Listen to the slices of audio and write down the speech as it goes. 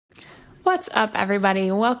What's up,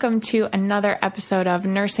 everybody? Welcome to another episode of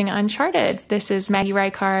Nursing Uncharted. This is Maggie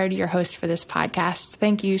Reichard, your host for this podcast.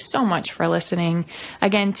 Thank you so much for listening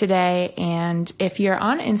again today. And if you're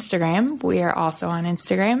on Instagram, we are also on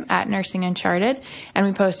Instagram at Nursing Uncharted, and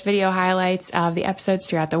we post video highlights of the episodes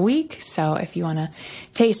throughout the week. So if you want a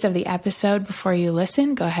taste of the episode before you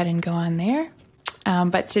listen, go ahead and go on there.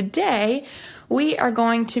 But today, we are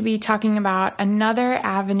going to be talking about another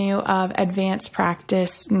avenue of advanced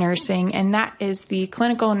practice nursing, and that is the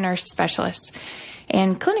clinical nurse specialist.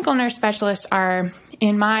 And clinical nurse specialists are,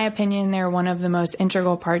 in my opinion, they're one of the most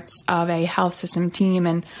integral parts of a health system team,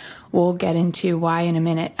 and we'll get into why in a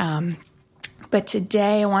minute. But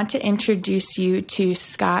today I want to introduce you to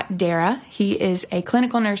Scott Darrah. He is a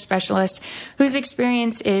clinical nurse specialist whose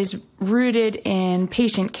experience is rooted in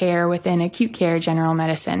patient care within acute care general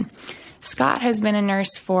medicine. Scott has been a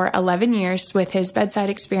nurse for 11 years, with his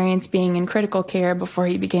bedside experience being in critical care before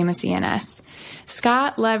he became a CNS.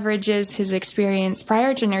 Scott leverages his experience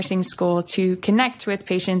prior to nursing school to connect with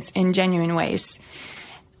patients in genuine ways.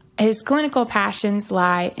 His clinical passions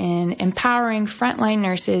lie in empowering frontline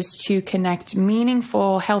nurses to connect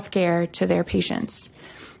meaningful healthcare to their patients.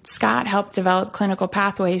 Scott helped develop clinical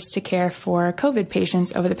pathways to care for COVID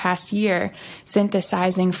patients over the past year,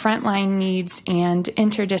 synthesizing frontline needs and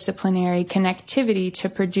interdisciplinary connectivity to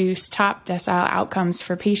produce top-decile outcomes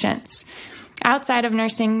for patients. Outside of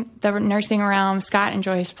nursing, the nursing realm, Scott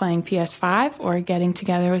enjoys playing PS5 or getting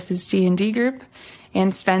together with his D&D group,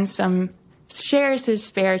 and shares his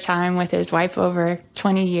spare time with his wife over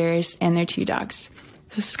 20 years and their 2 dogs.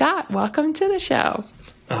 So Scott, welcome to the show.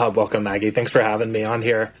 Welcome, Maggie. Thanks for having me on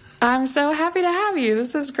here. I'm so happy to have you.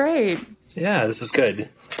 This is great. Yeah, this is good.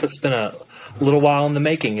 It's been a little while in the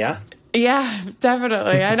making, yeah? Yeah,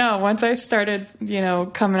 definitely. I know. Once I started,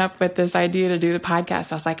 coming up with this idea to do the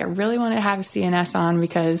podcast, I was like, I really want to have a CNS on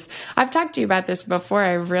because I've talked to you about this before.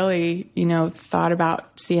 I really, thought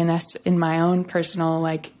about CNS in my own personal,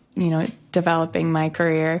 developing my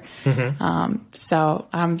career. Mm-hmm. So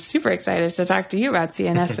I'm super excited to talk to you about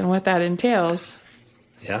CNS and what that entails.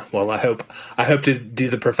 Yeah, well, I hope to do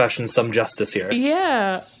the profession some justice here.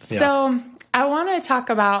 Yeah. So I want to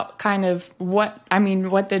talk about kind of what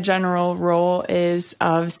the general role is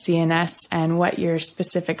of CNS and what your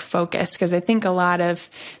specific focus, because I think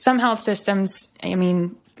some health systems,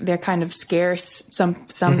 they're kind of scarce. Some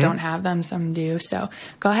mm-hmm. don't have them, some do. So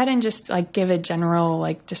go ahead and just give a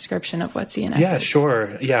general description of what CNS is. Yeah,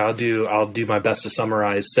 sure. Yeah, I'll do my best to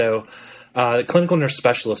summarize. So clinical nurse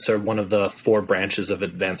specialists are one of the 4 branches of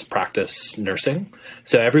advanced practice nursing.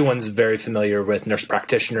 So everyone's very familiar with nurse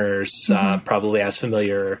practitioners, mm-hmm. Probably as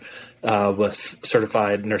familiar with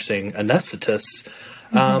certified nursing anesthetists.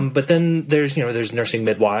 Mm-hmm. But then there's nursing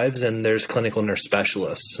midwives and there's clinical nurse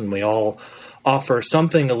specialists, and we all offer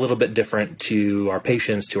something a little bit different to our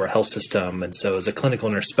patients, to our health system. And so as a clinical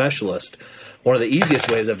nurse specialist, one of the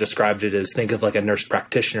easiest ways I've described it is think of like a nurse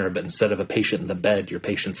practitioner, but instead of a patient in the bed, your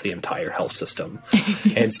patient's the entire health system.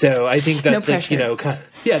 And so I think that's no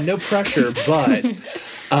pressure. But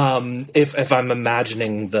if I'm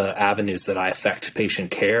imagining the avenues that I affect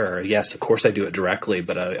patient care, yes, of course I do it directly,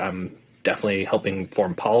 but I'm definitely helping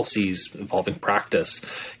form policies involving practice,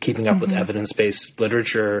 keeping up mm-hmm. with evidence-based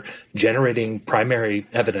literature, generating primary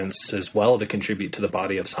evidence as well to contribute to the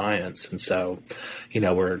body of science. And so,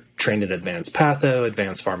 we're trained in advanced patho,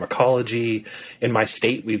 advanced pharmacology. In my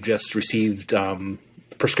state, we've just received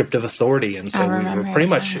prescriptive authority. And so we're pretty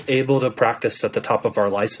much able to practice at the top of our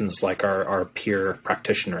license like our peer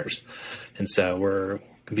practitioners. And so we're going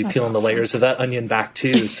to be peeling the layers of that onion back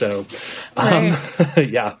too. So,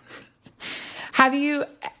 yeah.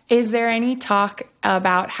 Is there any talk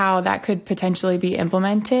about how that could potentially be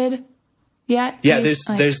implemented yet? Yeah,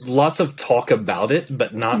 there's lots of talk about it,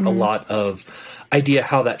 but not mm-hmm. a lot of idea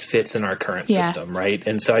how that fits in our current system, right?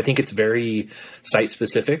 And so I think it's very site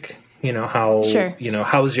specific, how's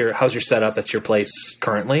your setup at your place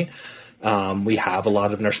currently? We have a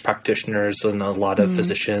lot of nurse practitioners and a lot of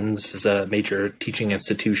physicians as a major teaching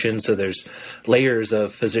institution. So there's layers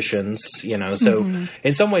of physicians, so mm-hmm.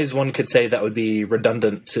 in some ways one could say that would be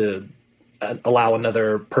redundant to allow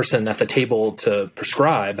another person at the table to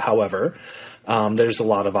prescribe. However, there's a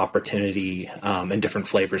lot of opportunity and different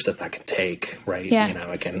flavors that can take, right?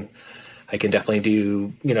 Yeah. I can definitely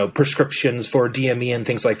do, prescriptions for DME and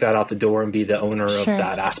things like that out the door and be the owner of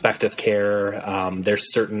that aspect of care.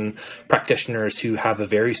 There's certain practitioners who have a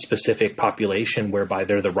very specific population whereby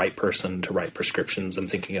they're the right person to write prescriptions. I'm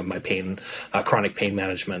thinking of my chronic pain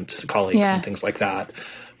management colleagues and things like that.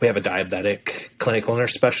 We have a diabetic clinical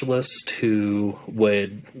nurse specialist who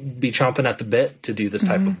would be chomping at the bit to do this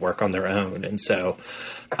type of work on their own. And so,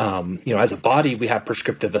 as a body, we have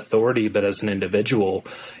prescriptive authority, but as an individual,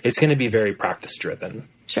 it's going to be very practice driven.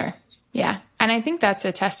 Sure. Yeah. And I think that's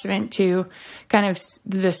a testament to kind of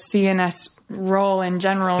the CNS role in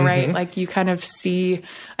general, right? Like you kind of see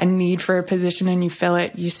a need for a position and you fill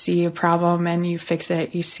it. You see a problem and you fix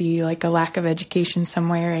it. You see like a lack of education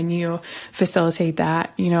somewhere and you facilitate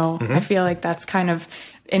that. I feel like that's kind of,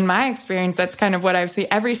 in my experience, that's kind of what I've seen.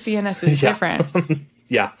 Every CNS is different.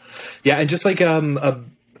 Yeah. And just like a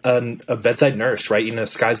bedside nurse, right?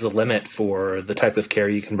 Sky's the limit for the type of care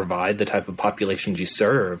you can provide, the type of populations you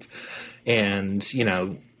serve. And,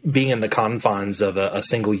 being in the confines of a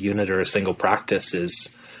single unit or a single practice is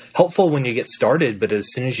helpful when you get started. But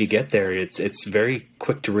as soon as you get there, it's very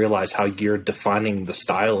quick to realize how you're defining the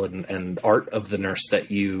style and art of the nurse that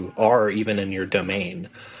you are, even in your domain.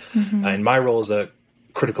 And my role as a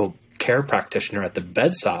critical care practitioner at the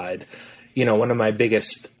bedside, one of my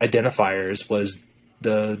biggest identifiers was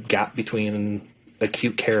the gap between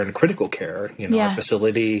acute care and critical care. Our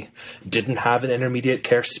facility didn't have an intermediate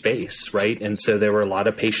care space, right? And so there were a lot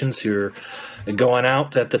of patients who were going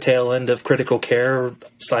out at the tail end of critical care,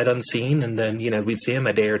 sight unseen, and then, we'd see them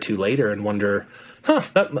a day or two later and wonder,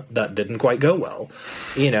 that didn't quite go well.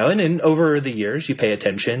 And then over the years, you pay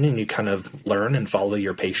attention and you kind of learn and follow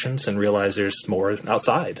your patients and realize there's more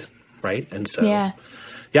outside, right? And so,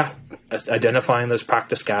 identifying those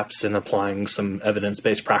practice gaps and applying some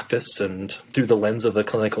evidence-based practice and through the lens of a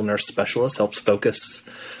clinical nurse specialist helps focus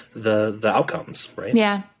the outcomes, right?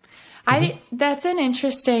 Yeah. That's an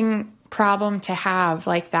interesting problem to have,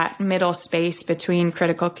 like that middle space between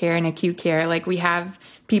critical care and acute care. Like we have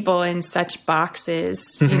people in such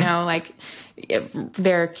boxes, like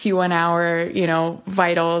their Q1 hour,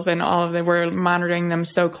 vitals and all of them, we're monitoring them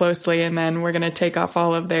so closely. And then we're going to take off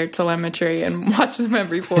all of their telemetry and watch them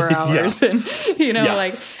every 4 hours. And,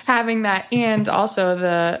 like having that, and also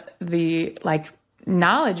the like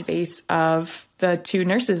knowledge base of the two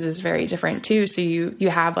nurses is very different too. So you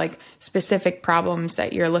have like specific problems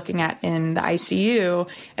that you're looking at in the ICU,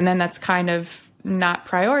 and then that's kind of not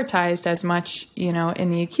prioritized as much, in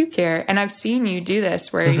the acute care. And I've seen you do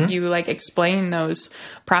this where you like explain those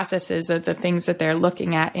processes of the things that they're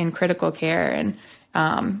looking at in critical care. And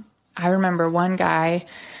I remember one guy,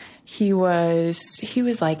 he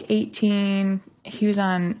was like 18. He was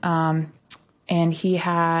on, and he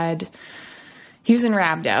was in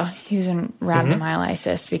rhabdo. He was in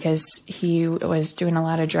rhabdomyolysis because he was doing a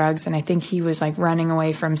lot of drugs. And I think he was like running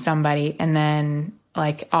away from somebody, and then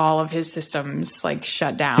like all of his systems like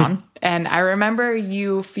shut down. And I remember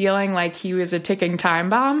you feeling like he was a ticking time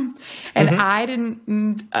bomb. And I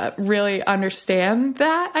didn't really understand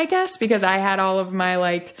that, I guess, because I had all of my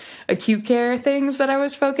like acute care things that I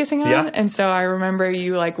was focusing on. Yeah. And so I remember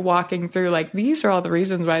you like walking through like, these are all the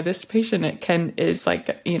reasons why this patient is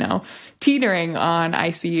like, teetering on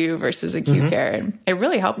ICU versus acute care. And it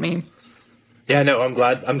really helped me. Yeah, no, I'm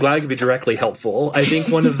glad I could be directly helpful. I think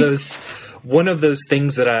one of those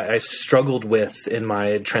things that I struggled with in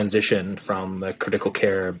my transition from a critical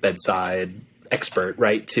care bedside expert,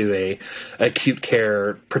 right, to a acute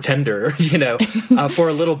care pretender, for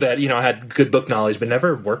a little bit, I had good book knowledge, but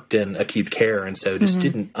never worked in acute care. And so just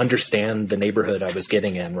didn't understand the neighborhood I was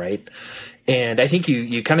getting in. Right. And I think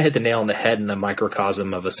you kind of hit the nail on the head in the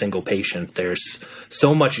microcosm of a single patient. There's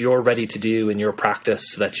so much you're ready to do in your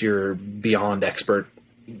practice that you're beyond expert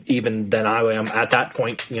even than I am at that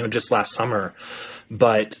point, just last summer.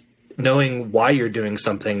 But knowing why you're doing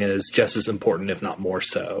something is just as important, if not more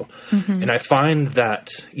so. And I find that,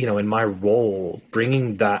 in my role,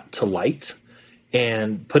 bringing that to light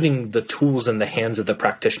and putting the tools in the hands of the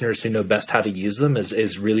practitioners who know best how to use them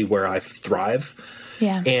is really where I thrive.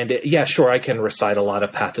 Yeah. And sure, I can recite a lot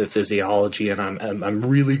of pathophysiology, and I'm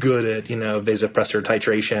really good at, vasopressor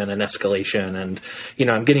titration and escalation. And,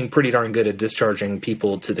 I'm getting pretty darn good at discharging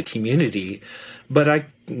people to the community, but I'm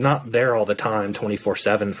not there all the time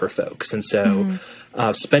 24/7 for folks. And so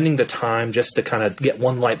spending the time just to kind of get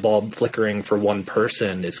one light bulb flickering for one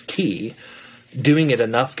person is key. Doing it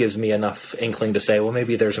enough gives me enough inkling to say, well,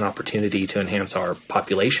 maybe there's an opportunity to enhance our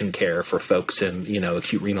population care for folks in,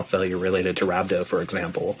 acute renal failure related to rhabdo, for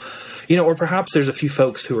example. Or perhaps there's a few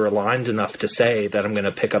folks who are aligned enough to say that I'm going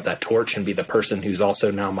to pick up that torch and be the person who's also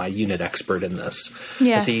now my unit expert in this.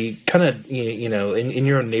 Yeah. So you kind of, in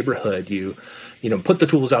your own neighborhood, you put the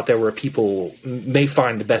tools out there where people may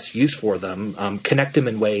find the best use for them, connect them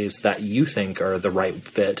in ways that you think are the right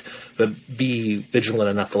fit, but be vigilant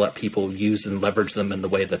enough to let people use and leverage them in the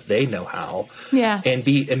way that they know how. Yeah. And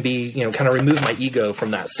be, kind of remove my ego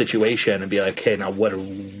from that situation and be like, okay, now what are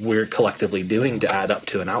we collectively doing to add up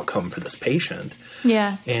to an outcome for this patient?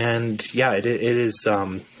 Yeah. And yeah, it is,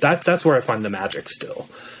 that's where I find the magic still.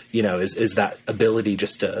 Is that ability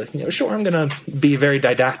just to, sure, I'm going to be very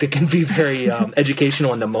didactic and be very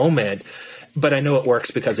educational in the moment, but I know it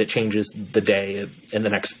works because it changes the day in the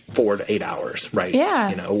next 4 to 8 hours, right?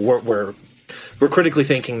 Yeah. We're critically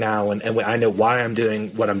thinking now, and I know why I'm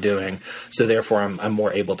doing what I'm doing, so therefore I'm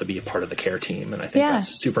more able to be a part of the care team, and I think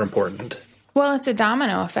that's super important. Well, it's a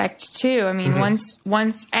domino effect too. I mean,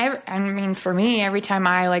 for me, every time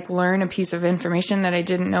I learn a piece of information that I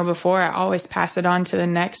didn't know before, I always pass it on to the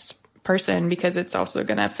next person because it's also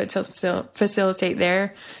going to facilitate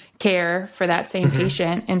their care for that same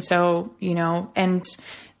patient. And so, and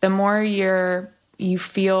the more you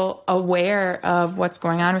feel aware of what's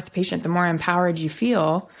going on with the patient, the more empowered you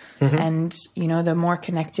feel. And, the more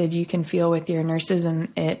connected you can feel with your nurses, and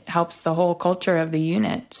it helps the whole culture of the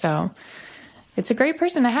unit. So it's a great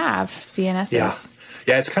person to have, CNS.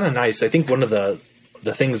 Yeah, it's kind of nice. I think one of the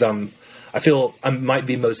things I feel I might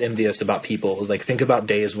be most envious about people is think about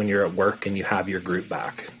days when you're at work and you have your group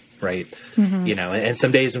back, right? And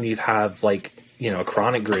some days when you have a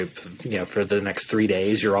chronic group, for the next 3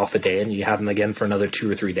 days, you're off a day and you have them again for another 2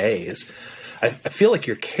 or 3 days. I feel like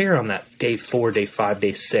your care on that day 4, day 5,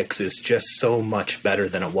 day 6 is just so much better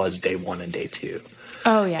than it was day 1 and day 2.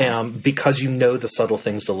 Oh, yeah. Because the subtle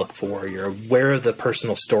things to look for. You're aware of the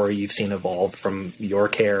personal story you've seen evolve from your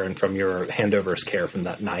care and from your handover's care from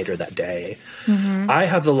that night or that day. I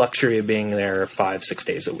have the luxury of being there 5-6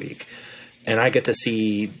 days a week, and I get to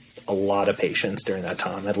see a lot of patients during that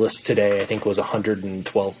time. That list today, I think, was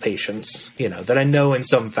 112 patients, that I know in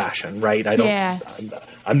some fashion, right?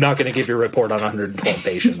 I'm not going to give you a report on 112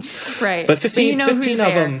 patients. Right. But 15 of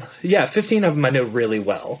them I know really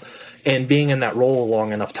well. And being in that role a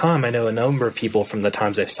long enough time, I know a number of people from the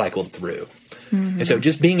times I've cycled through. And so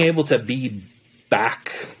just being able to be back,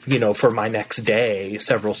 for my next day,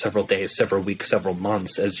 several days, several weeks, several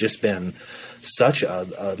months, has just been such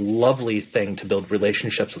a lovely thing to build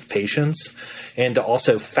relationships with patients and to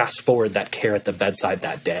also fast forward that care at the bedside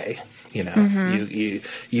that day.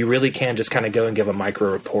 You really can just kind of go and give a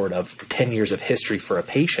micro report of 10 years of history for a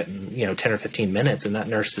patient, 10 or 15 minutes, and that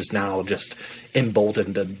nurse is now just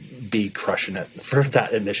emboldened to be crushing it for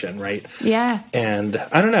that admission, right? Yeah. And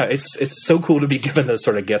I don't know, it's so cool to be given those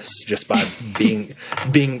sort of gifts just by paying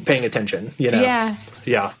attention, Yeah.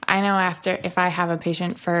 Yeah. I know if I have a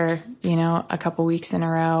patient for, a couple weeks in a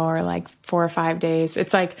row or 4 or 5 days,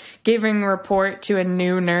 it's like giving a report to a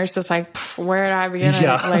new nurse. It's like, where did I begin?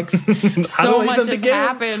 Yeah. So much has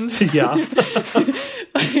happened. Yeah.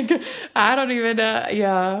 I don't even know.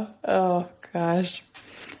 Yeah. Oh, gosh.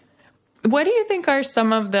 What do you think are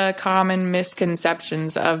some of the common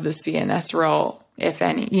misconceptions of the CNS role, if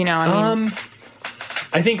any?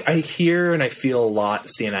 I think I hear and I feel a lot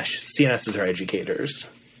CNSs are educators,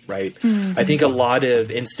 right? I think a lot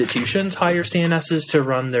of institutions hire CNSs to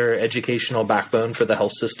run their educational backbone for the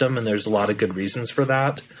health system, and there's a lot of good reasons for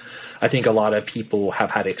that. I think a lot of people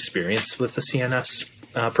have had experience with the CNS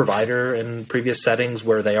provider in previous settings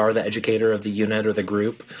where they are the educator of the unit or the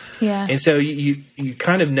group. Yeah. And so you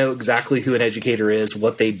kind of know exactly who an educator is,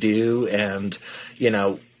 what they do, and,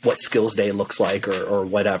 what skills day looks like or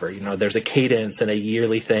whatever. There's a cadence and a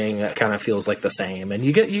yearly thing that kind of feels like the same. And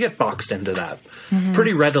you get boxed into that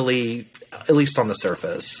pretty readily, at least on the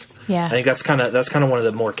surface. Yeah. I think that's kind of one of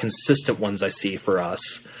the more consistent ones I see for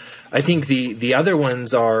us. I think the other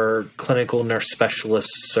ones are clinical nurse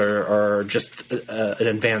specialists or just an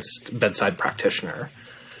advanced bedside practitioner.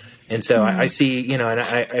 And so I see, and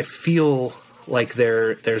I feel like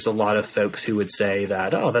there's a lot of folks who would say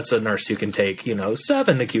that, oh, that's a nurse who can take,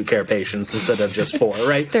 7 acute care patients instead of just 4,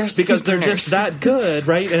 right? Because they're just that good,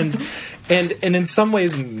 right? And in some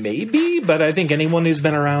ways, maybe, but I think anyone who's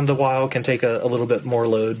been around a while can take a little bit more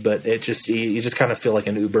load, but you just kind of feel like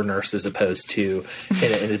an Uber nurse as opposed to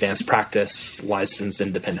an advanced practice licensed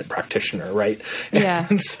independent practitioner, right? Yeah.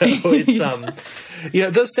 And so it's,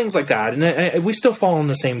 those things like that. And we still fall in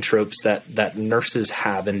the same tropes that nurses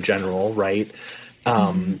have in general, right?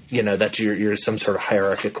 That you're some sort of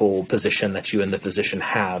hierarchical position that you and the physician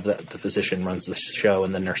have, that the physician runs the show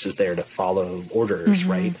and the nurse is there to follow orders,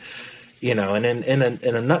 right? And in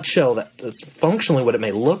a nutshell, that's functionally what it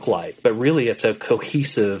may look like, but really it's a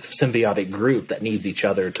cohesive symbiotic group that needs each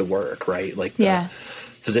other to work, right?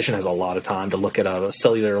 physician has a lot of time to look at a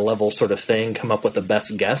cellular level sort of thing, come up with the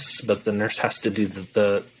best guess, but the nurse has to do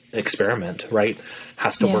the experiment, right?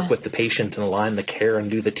 Has to work with the patient and align the care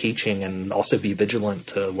and do the teaching, and also be vigilant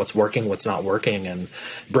to what's working, what's not working, and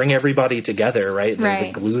bring everybody together, right?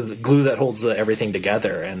 The glue that holds everything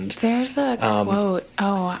together. And there's the quote.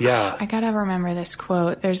 I gotta remember this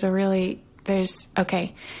quote.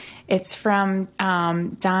 It's from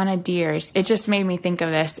Donna Deers. It just made me think of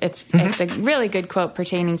this. It's a really good quote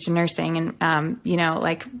pertaining to nursing, and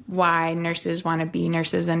like why nurses want to be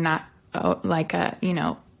nurses and not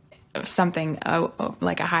something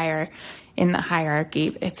like a higher in the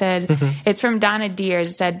hierarchy. It said, it's from Donna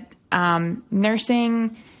Deers. It said,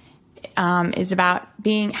 nursing is about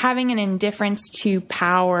having an indifference to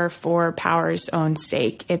power for power's own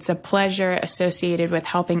sake. It's a pleasure associated with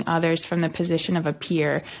helping others from the position of a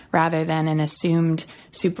peer rather than an assumed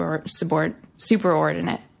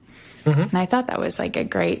superordinate. And I thought that was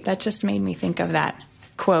that just made me think of that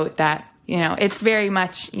quote that, it's very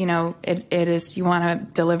much, it is, you want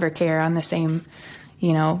to deliver care on the same,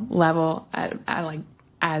 level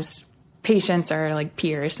as patients or like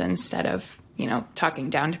peers instead of, talking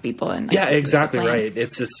down to people. And exactly right.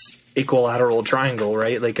 It's this equilateral triangle,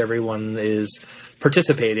 right? Like everyone is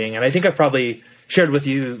participating. And I think I've probably shared with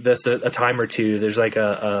you this a time or two. There's like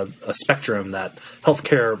a spectrum that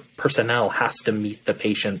healthcare personnel has to meet the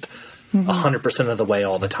patient 100% of the way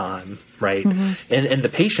all the time, right? And the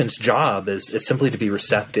patient's job is simply to be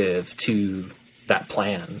receptive to that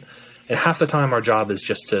plan. And half the time our job is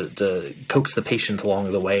just to coax the patient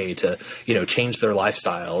along the way to, change their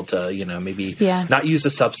lifestyle, to, maybe not use the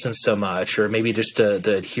substance so much, or maybe just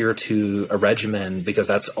to adhere to a regimen because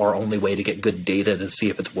that's our only way to get good data to see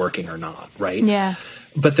if it's working or not, right? Yeah.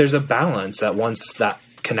 But there's a balance that once that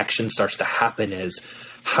connection starts to happen is,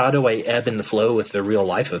 how do I ebb and flow with the real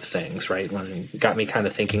life of things, right? When it got me kind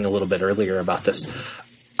of thinking a little bit earlier about this,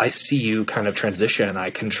 I see you kind of transition.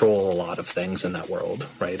 I control a lot of things in that world,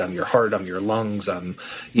 right? I'm your heart, I'm your lungs, I'm,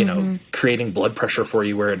 creating blood pressure for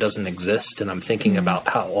you where it doesn't exist. And I'm thinking about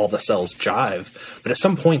how all the cells jive. But at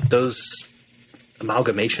some point, those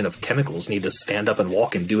amalgamation of chemicals need to stand up and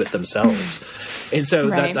walk and do it themselves. And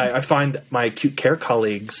so I find my acute care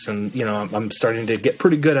colleagues, and, I'm starting to get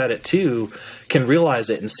pretty good at it too, can realize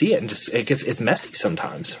it and see it. And it's messy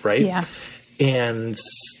sometimes, right? Yeah. And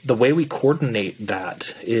the way we coordinate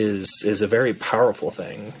that is a very powerful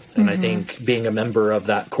thing. And I think being a member of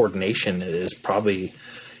that coordination is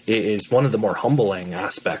one of the more humbling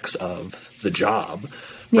aspects of the job.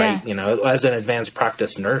 Right. As an advanced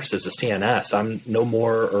practice nurse, as a CNS, I'm no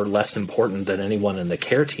more or less important than anyone in the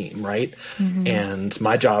care team. Right. And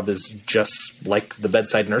my job is just like the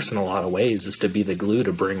bedside nurse in a lot of ways, is to be the glue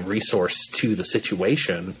to bring resource to the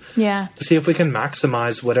situation. Yeah. To see if we can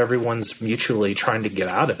maximize what everyone's mutually trying to get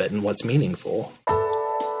out of it and what's meaningful.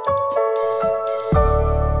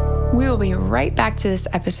 We will be right back to this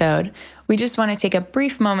episode. We just want to take a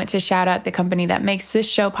brief moment to shout out the company that makes this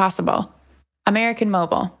show possible. American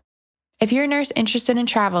Mobile. If you're a nurse interested in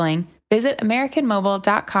traveling, visit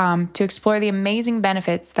AmericanMobile.com to explore the amazing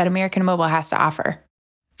benefits that American Mobile has to offer.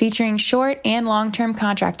 Featuring short and long-term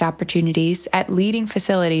contract opportunities at leading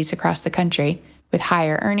facilities across the country with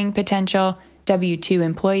higher earning potential, W-2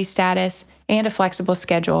 employee status, and a flexible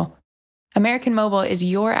schedule, American Mobile is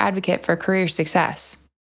your advocate for career success.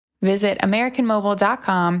 Visit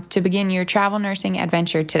AmericanMobile.com to begin your travel nursing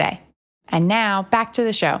adventure today. And now, back to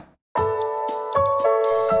the show.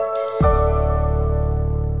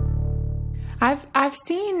 I've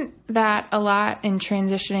seen that a lot in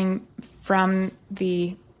transitioning from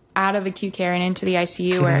out of acute care and into the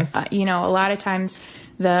ICU, where a lot of times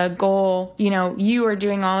the goal, you are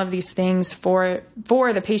doing all of these things for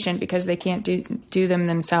the patient because they can't do them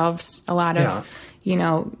themselves. A lot of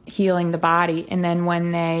healing the body, and then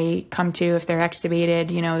when they come to, if they're extubated,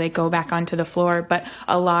 they go back onto the floor. But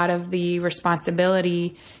a lot of the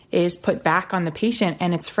responsibility is put back on the patient,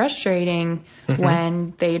 and it's frustrating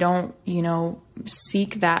when they don't,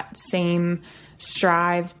 seek that same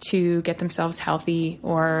strive to get themselves healthy,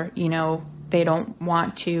 or, they don't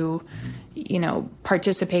want to,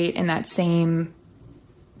 participate in that same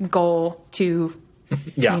goal to,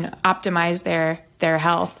 optimize their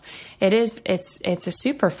health. It's a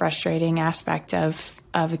super frustrating aspect of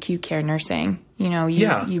acute care nursing.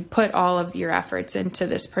 You put all of your efforts into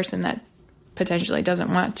this person that potentially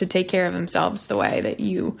doesn't want to take care of themselves the way that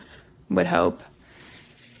you would hope.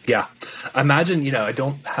 Yeah. Imagine, I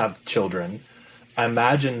don't have children. I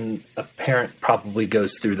imagine a parent probably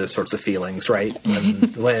goes through those sorts of feelings, right?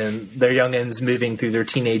 When their youngins moving through their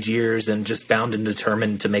teenage years and just bound and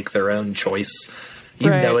determined to make their own choice You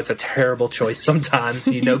know it's a terrible choice sometimes,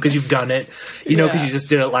 because you've done it, because you just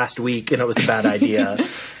did it last week and it was a bad idea.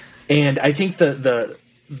 And I think the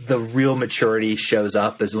real maturity shows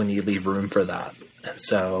up is when you leave room for that. And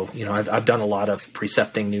so, I've done a lot of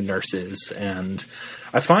precepting new nurses, and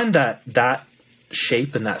I find that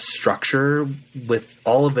shape and that structure with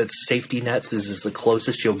all of its safety nets is the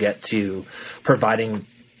closest you'll get to providing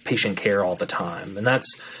patient care all the time. And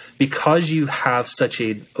that's because you have such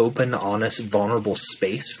an open, honest, vulnerable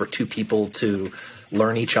space for two people to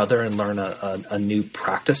learn each other and learn a new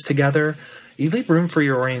practice together. You leave room for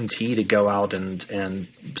your orientee to go out and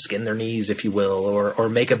skin their knees, if you will, or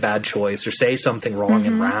make a bad choice, or say something wrong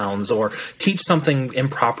in rounds, or teach something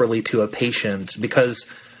improperly to a patient, because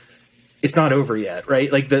it's not over yet,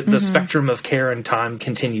 right? Like the spectrum of care and time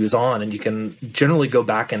continues on, and you can generally go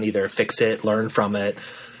back and either fix it, learn from it,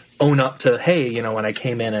 own up to, hey, when I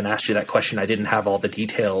came in and asked you that question, I didn't have all the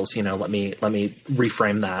details, let me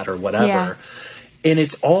reframe that or whatever. Yeah. And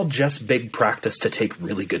it's all just big practice to take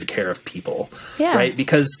really good care of people, right?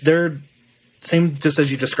 Because they're just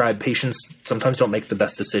as you described, patients sometimes don't make the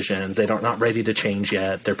best decisions. They're not ready to change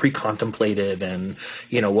yet. They're pre-contemplative and,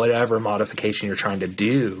 whatever modification you're trying to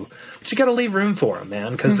do. But you got to leave room for them,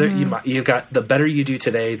 man, because you've got the better you do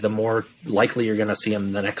today, the more likely you're going to see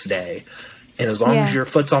them the next day. And as long as your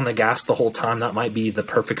foot's on the gas the whole time, that might be the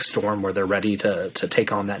perfect storm where they're ready to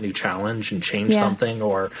take on that new challenge and change something,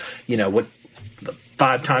 or, what the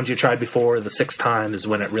 5 times you tried before, the 6th time is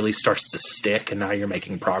when it really starts to stick, and now you're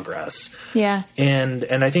making progress. Yeah. And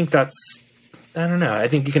I think I don't know. I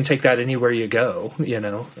think you can take that anywhere you go.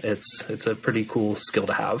 It's a pretty cool skill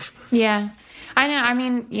to have. Yeah. I know. I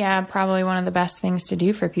mean, probably one of the best things to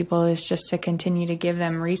do for people is just to continue to give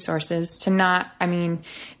them resources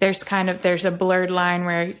there's a blurred line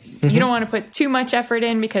where you don't want to put too much effort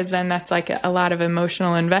in, because then that's like a lot of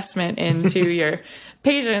emotional investment into your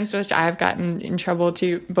patients, which I've gotten in trouble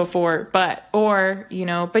to before, but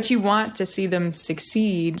you want to see them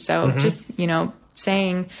succeed. So just,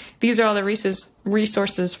 saying, these are all the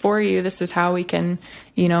resources for you. This is how we can,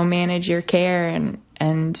 manage your care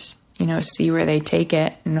and see where they take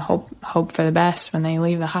it, and hope for the best when they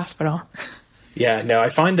leave the hospital. Yeah, no, I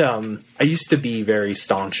find I used to be very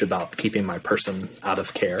staunch about keeping my person out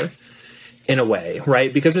of care in a way,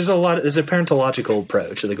 right? Because there's a parentological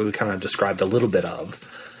approach that we kind of described a little bit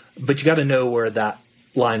of, but you got to know where that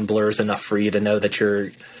line blurs enough for you to know that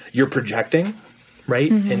you're projecting,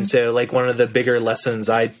 right? And so, like, one of the bigger lessons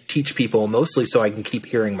I teach people, mostly so I can keep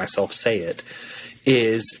hearing myself say it,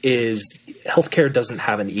 is healthcare doesn't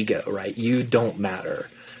have an ego, right? You don't matter.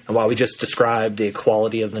 And while we just described the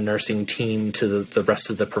equality of the nursing team to the rest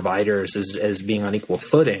of the providers as being on equal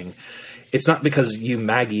footing, it's not because you,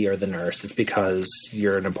 Maggie, are the nurse. It's because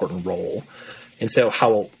you're an important role. And so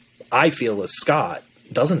how I feel as Scott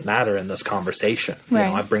doesn't matter in this conversation.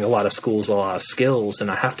 Right. I bring a lot of schools, a lot of skills, and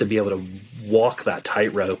I have to be able to walk that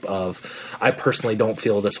tightrope of, I personally don't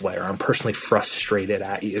feel this way, or I'm personally frustrated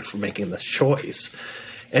at you for making this choice.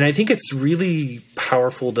 And I think it's really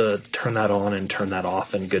powerful to turn that on and turn that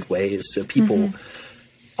off in good ways. So people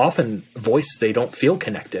often voice they don't feel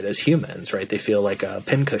connected as humans, right? They feel like a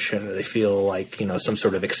pincushion, or they feel like, some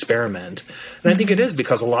sort of experiment. And I think it is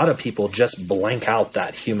because a lot of people just blank out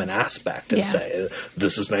that human aspect and say,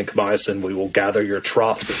 this is vancomycin, we will gather your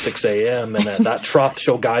troughs at 6 a.m. and that trough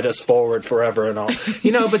shall guide us forward forever and all.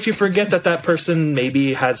 But you forget that person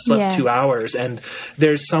maybe has slept 2 hours, and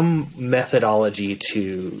there's some methodology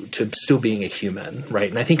to still being a human, right?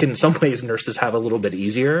 And I think in some ways nurses have a little bit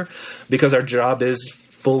easier because our job is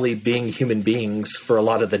fully being human beings for a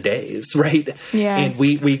lot of the days, right? Yeah. And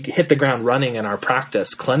we hit the ground running in our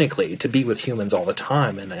practice clinically to be with humans all the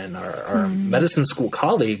time. And our medicine school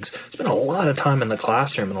colleagues spend a lot of time in the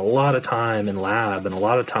classroom and a lot of time in lab and a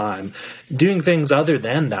lot of time doing things other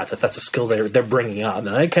than that, if that's a skill they're bringing up.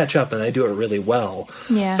 And they catch up and they do it really well.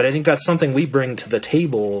 Yeah. But I think that's something we bring to the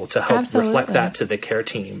table to help reflect that to the care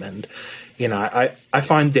team. And, I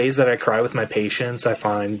find days that I cry with my patients. I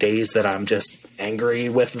find days that I'm just angry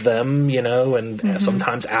with them, and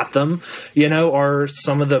sometimes at them, are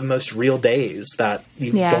some of the most real days that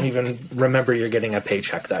you don't even remember you're getting a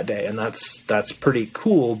paycheck that day. And that's pretty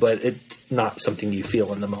cool, but it's not something you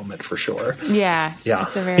feel in the moment for sure. Yeah. Yeah.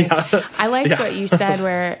 It's I liked what you said,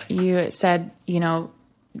 where you said,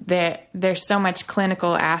 there's so much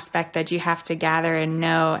clinical aspect that you have to gather and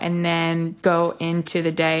know, and then go into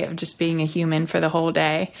the day of just being a human for the whole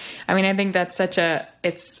day. I mean, I think that's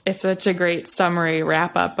it's such a great summary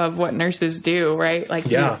wrap up of what nurses do, right? Like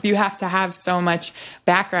you have to have so much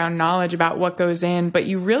background knowledge about what goes in, but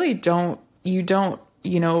you really don't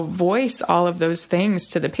voice all of those things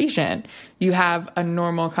to the patient. You have a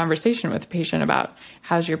normal conversation with the patient about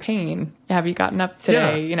how's your pain? Have you gotten up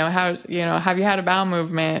today? Yeah. Have you had a bowel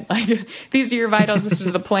movement? Like, these are your vitals. This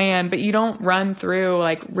is the plan, but you don't run through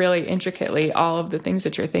like really intricately all of the things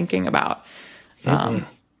that you're thinking about. You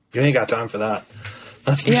ain't got time for that.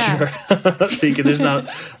 That's for sure. Because there's not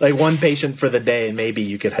like one patient for the day, and maybe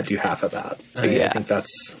you could do half of that. I think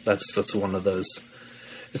that's one of those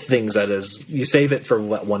things that is, you save it for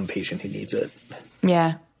one patient who needs it.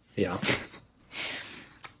 Yeah. Yeah.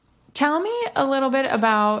 Tell me a little bit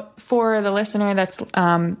about, for the listener that's,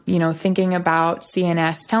 thinking about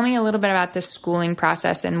CNS, tell me a little bit about the schooling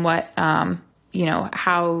process and what,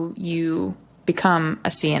 how you become a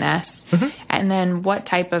CNS, and then what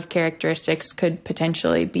type of characteristics could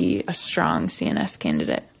potentially be a strong CNS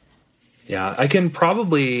candidate. Yeah, I can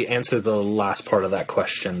probably answer the last part of that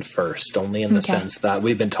question first, only in the sense that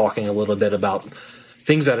we've been talking a little bit about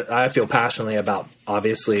things that I feel passionately about,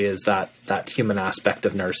 obviously, is that human aspect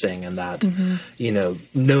of nursing, and that,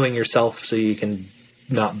 knowing yourself so you can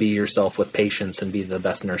not be yourself with patients and be the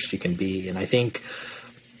best nurse you can be. And I think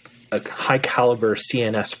a high caliber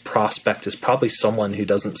CNS prospect is probably someone who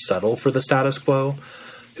doesn't settle for the status quo,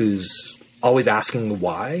 who's always asking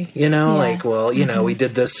why, we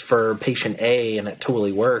did this for patient A and it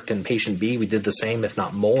totally worked, and patient B, we did the same, if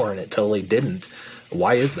not more, and it totally didn't.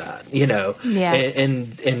 Why is that?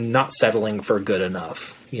 And not settling for good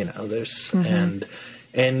enough, there's,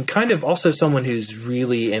 and kind of also someone who's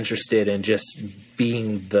really interested in just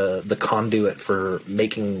being the conduit for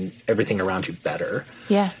making everything around you better.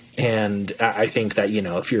 Yeah. And I think that,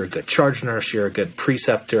 if you're a good charge nurse, you're a good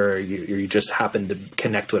preceptor, you just happen to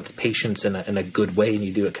connect with patients in a good way, and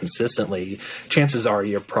you do it consistently, chances are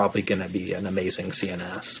you're probably going to be an amazing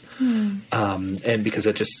CNS. And because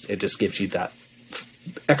it just gives you that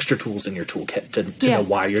extra tools in your toolkit to know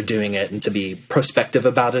why you're doing it, and to be prospective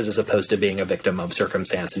about it, as opposed to being a victim of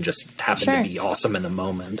circumstance and just happen to be awesome in the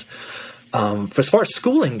moment. As far as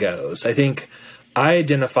schooling goes, I think I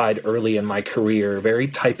identified early in my career, very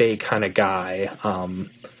type A kind of guy,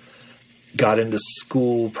 got into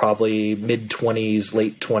school probably mid-20s,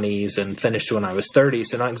 late 20s, and finished when I was 30.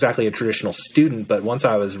 So not exactly a traditional student, but once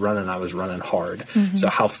I was running hard. So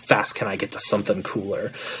how fast can I get to something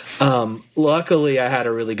cooler? Luckily, I had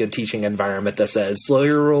a really good teaching environment that says, slow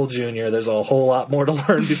your roll, junior. There's a whole lot more to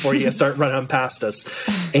learn before you start running past us.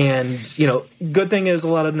 And, good thing is a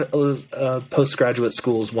lot of postgraduate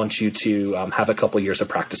schools want you to have a couple years of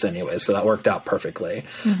practice anyway. So that worked out perfectly.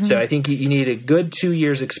 So I think you need a good 2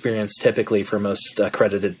 years experience typically for most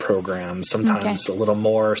accredited programs, sometimes a little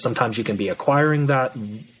more. Sometimes you can be acquiring that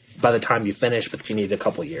by the time you finish, but you need a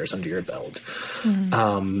couple years under your belt.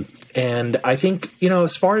 And I think,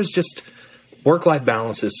 as far as just work-life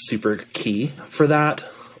balance is super key for that.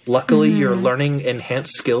 Luckily, you're learning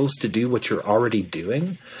enhanced skills to do what you're already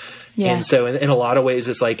doing. Yeah. And so in a lot of ways,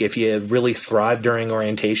 it's like if you really thrive during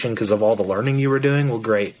orientation because of all the learning you were doing, well,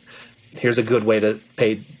 great. Here's a good way to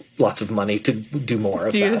pay lots of money to do more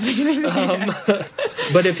of that.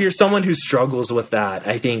 But if you're someone who struggles with that,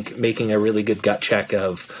 I think making a really good gut check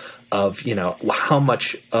of how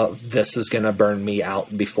much of this is going to burn me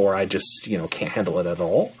out before I just, can't handle it at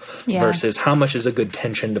all, versus how much is a good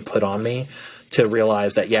tension to put on me to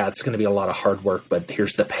realize that, it's going to be a lot of hard work, but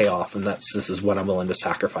here's the payoff. And this is what I'm willing to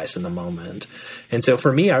sacrifice in the moment. And so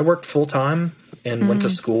for me, I worked full time and went to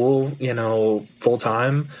school, full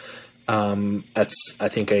time. That's, I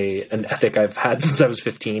think, an ethic I've had since I was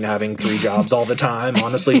 15, having 3 jobs all the time,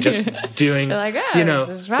 honestly, just doing, like,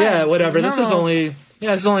 whatever. This is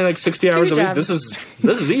only like 60 hours a week. This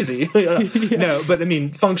is easy. No, but I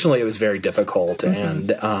mean, functionally it was very difficult.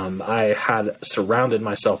 And, I had surrounded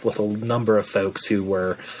myself with a number of folks who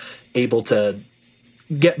were able to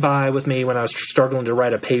get by with me when I was struggling to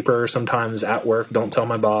write a paper, sometimes at work. Don't tell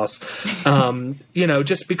my boss.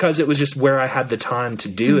 Just because it was just where I had the time to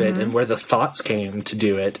do it and where the thoughts came to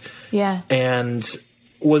do it. Yeah. And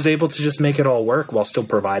was able to just make it all work while still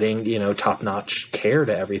providing, top-notch care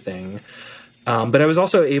to everything. But I was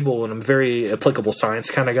also able, and I'm a very applicable science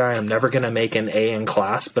kind of guy, I'm never going to make an A in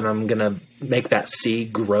class, but I'm going to make that C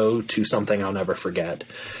grow to something I'll never forget.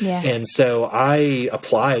 Yeah. And so I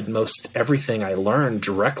applied most everything I learned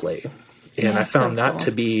directly. And I found that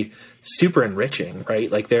to be super enriching, right?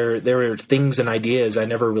 Like there were things and ideas I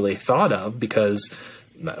never really thought of, because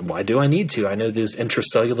why do I need to? I know this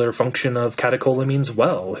intracellular function of catecholamines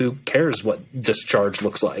well. Who cares what discharge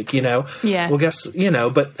looks like, Yeah. Well,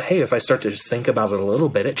 but hey, if I start to just think about it a little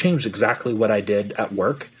bit, it changed exactly what I did at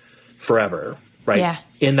work forever, right? Yeah.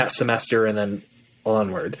 In that semester and then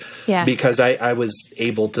onward. Yeah. Because I was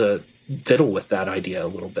able to fiddle with that idea a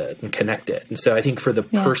little bit and connect it. And so I think for the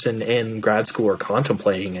person in grad school or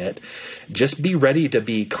contemplating it, just be ready to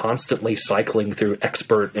be constantly cycling through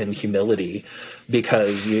expert and humility,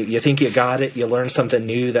 because you think you got it, you learn something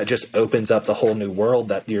new that just opens up the whole new world,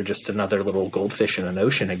 that you're just another little goldfish in an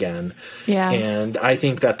ocean again. Yeah. And I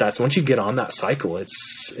think that's once you get on that cycle,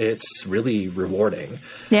 it's really rewarding.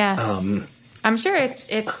 Yeah. I'm sure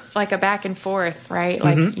it's like a back and forth, right?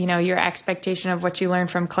 Like, your expectation of what you learn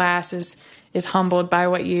from class is humbled by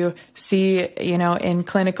what you see, in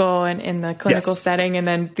clinical and in the clinical setting. And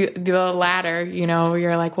then the latter,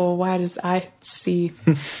 you're like, well, why does I see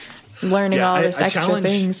learning all this extra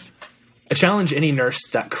things? I challenge any nurse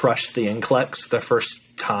that crushed the NCLEX the first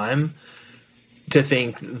time to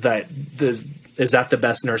think that is that the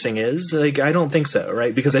best nursing is? Like, I don't think so,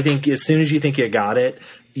 right? Because I think as soon as you think you got it,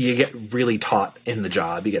 you get really taught in the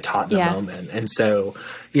job. You get taught in the moment. And so,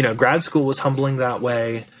 grad school was humbling that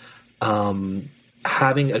way.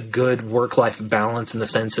 Having a good work-life balance in the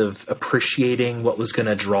sense of appreciating what was going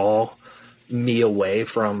to draw me away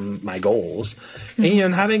from my goals.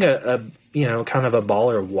 And having a kind of a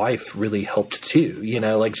baller wife really helped too,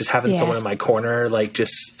 like just having someone in my corner, like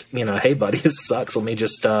just, hey buddy, this sucks. Let me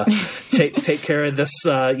just, take care of this,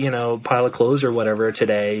 pile of clothes or whatever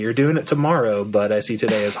today. You're doing it tomorrow, but I see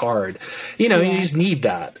today is hard. You just need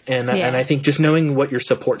that. And I think just knowing what your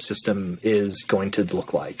support system is going to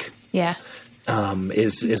look like.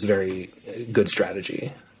 Is very good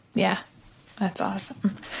strategy. Yeah. That's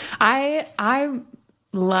awesome. I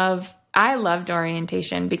loved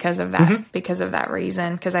orientation because of that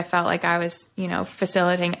reason, because I felt like I was,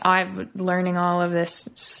 facilitating, learning all of this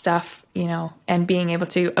stuff, and being able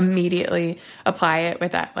to immediately apply it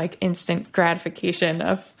with that like instant gratification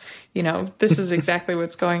of, this is exactly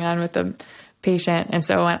what's going on with the patient. And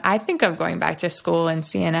so when I think of going back to school in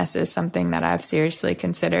CNS is something that I've seriously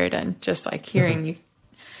considered, and just like hearing you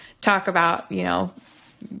talk about,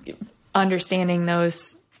 understanding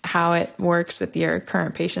how it works with your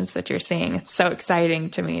current patients that you're seeing. It's so exciting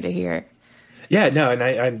to me to hear. Yeah, no.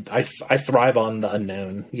 And I thrive on the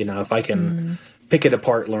unknown, if I can pick it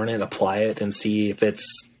apart, learn it, apply it, and see if it's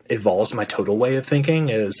evolves my total way of thinking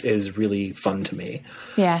is really fun to me.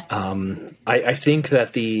 Yeah. I think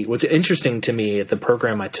that what's interesting to me at the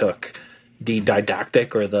program I took, the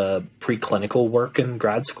didactic or the preclinical work in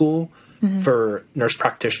grad school for nurse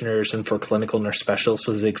practitioners and for clinical nurse specialists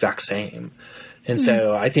was the exact same. And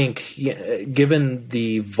so I think, given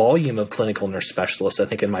the volume of clinical nurse specialists, I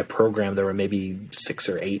think in my program there were maybe 6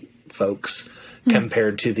 or 8 folks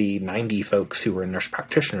compared to the 90 folks who were in nurse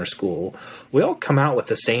practitioner school. We all come out with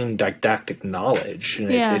the same didactic knowledge.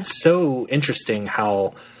 And it's so interesting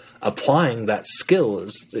how applying that skill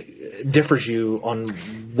differs you on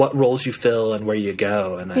what roles you fill and where you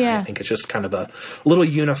go. And I think it's just kind of a little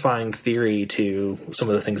unifying theory to some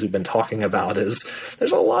of the things we've been talking about is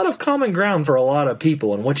there's a lot of common ground for a lot of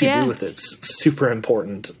people, and what you do with it's super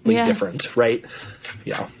importantly different, right?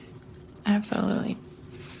 Yeah. Absolutely.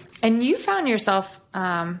 And you found yourself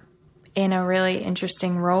in a really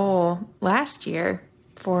interesting role last year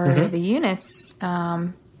for the units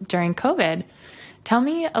during COVID. Tell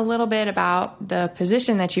me a little bit about the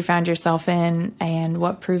position that you found yourself in and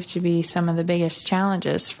what proved to be some of the biggest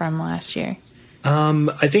challenges from last year.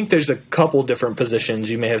 I think there's a couple different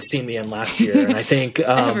positions you may have seen me in last year. And I think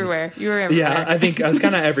everywhere. You were everywhere. Yeah, I think I was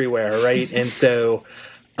kind of everywhere, right? And so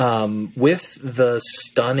with the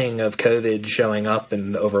stunning of COVID showing up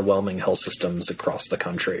in overwhelming health systems across the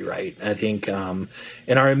country, right? I think in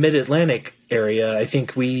our mid-Atlantic area, I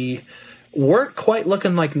think we weren't quite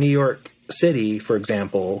looking like New York City, for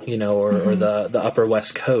example, or the Upper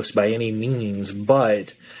West Coast by any means,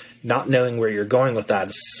 but not knowing where you're going with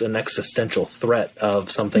that is an existential threat of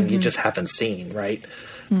something you just haven't seen, right?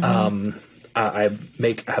 I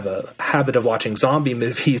have a habit of watching zombie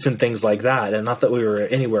movies and things like that, and not that we were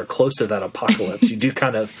anywhere close to that apocalypse. You do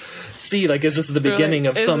kind of see, like, is this the beginning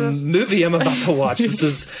of some movie I'm about to watch? This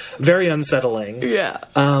is very unsettling. Yeah.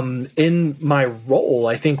 In my role,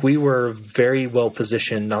 I think we were very well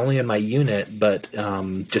positioned, not only in my unit, but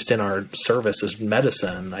just in our service as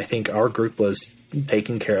medicine. I think our group was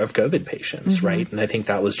taking care of COVID patients, right? And I think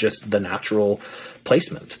that was just the natural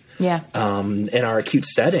placement. Yeah. In our acute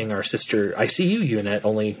setting, our sister ICU unit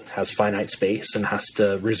only has finite space and has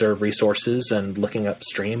to reserve resources, and looking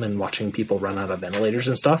upstream and watching people run out of ventilators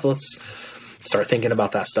and stuff. Let's start thinking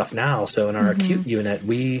about that stuff now. So in our acute unit,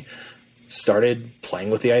 we started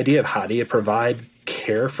playing with the idea of how do you provide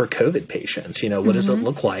care for COVID patients? What does it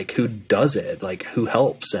look like? Who does it? Like, who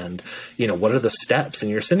helps? And, what are the steps?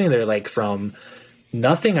 And you're sitting there like from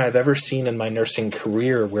nothing I've ever seen in my nursing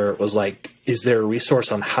career where it was like, is there a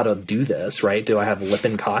resource on how to do this, right? Do I have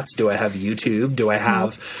Lippincotts? Do I have YouTube? Do I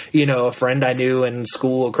have, a friend I knew in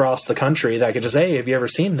school across the country that I could just, hey, have you ever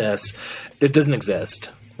seen this? It doesn't exist,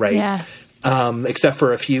 right? Yeah. Except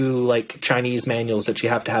for a few like Chinese manuals that you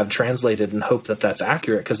have to have translated and hope that that's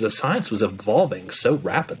accurate because the science was evolving so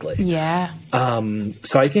rapidly. Yeah.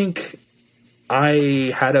 So I think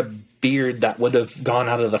I had a beard that would have gone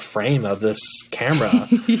out of the frame of this camera.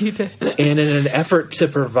 You did. And in an effort to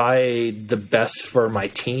provide the best for my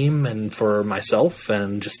team and for myself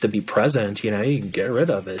and just to be present, you can get rid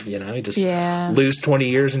of it, you just lose 20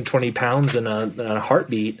 years and 20 pounds in a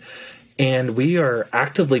heartbeat. And we are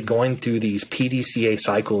actively going through these PDCA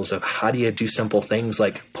cycles of how do you do simple things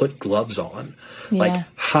like put gloves on? Yeah. Like,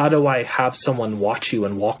 how do I have someone watch you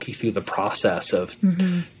and walk you through the process of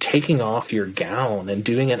taking off your gown and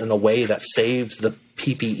doing it in a way that saves the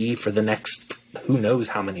PPE for the next who knows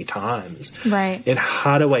how many times? Right. And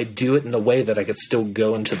how do I do it in a way that I could still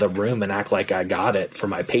go into the room and act like I got it for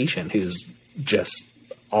my patient who's just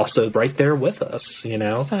also right there with us,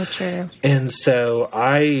 So true. And so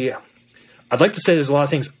I'd like to say there's a lot of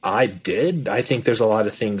things I did. I think there's a lot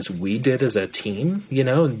of things we did as a team,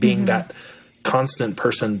 and being that constant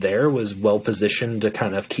person there was well positioned to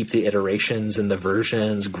kind of keep the iterations and the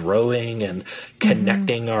versions growing and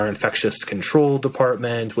connecting our infectious control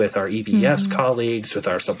department with our EVS colleagues, with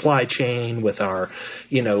our supply chain, with our,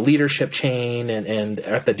 leadership chain and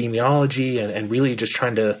epidemiology and really just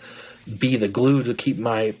trying to be the glue to keep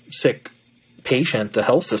my sick patient, the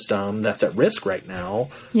health system that's at risk right now,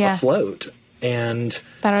 afloat. And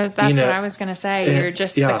that's what I was going to say. You're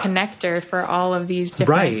just the connector for all of these different.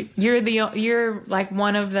 Right. You're like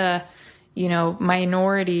one of the,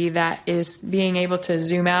 minority that is being able to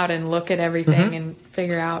zoom out and look at everything and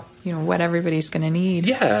figure out, what everybody's going to need.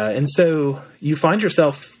 Yeah, and so you find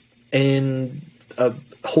yourself in a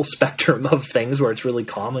whole spectrum of things where it's really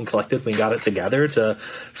calm and collected. We got it together to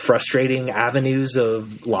frustrating avenues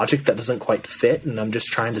of logic that doesn't quite fit. And I'm just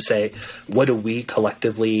trying to say, what do we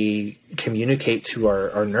collectively communicate to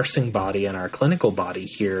our nursing body and our clinical body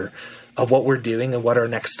here of what we're doing and what our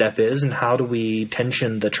next step is, and how do we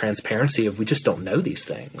tension the transparency of we just don't know these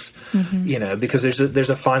things, because there's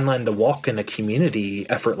a fine line to walk in a community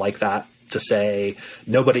effort like that, to say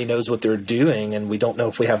nobody knows what they're doing and we don't know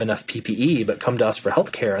if we have enough PPE, but come to us for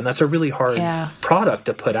healthcare. And that's a really hard product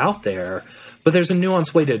to put out there. But there's a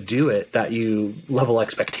nuanced way to do it that you level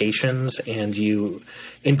expectations and you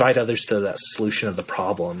invite others to that solution of the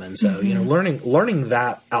problem. And so, learning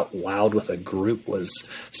that out loud with a group was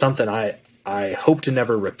something I hope to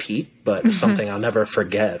never repeat, but something I'll never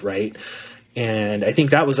forget. Right. And I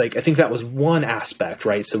think that was one aspect,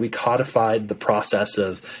 right? So we codified the process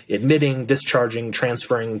of admitting, discharging,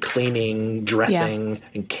 transferring, cleaning, dressing,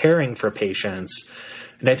 and caring for patients.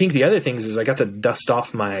 And I think the other things is I got to dust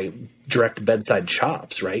off my direct bedside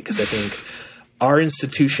chops, right? Because I think our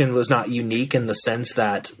institution was not unique in the sense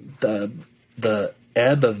that the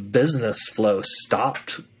ebb of business flow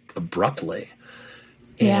stopped abruptly.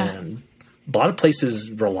 And a lot of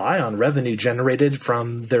places rely on revenue generated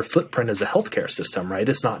from their footprint as a healthcare system, right?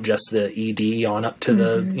 It's not just the ED on up to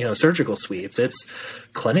the, surgical suites. It's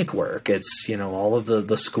clinic work. It's, all of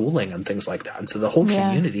the schooling and things like that. And so the whole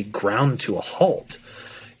community ground to a halt.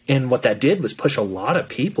 And what that did was push a lot of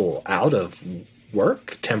people out of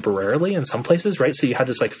work temporarily in some places, right? So you had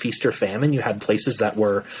this like feast or famine. You had places that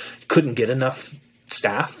couldn't get enough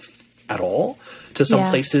staff at all. To some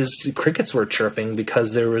places, crickets were chirping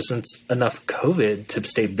because there wasn't enough COVID to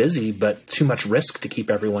stay busy, but too much risk to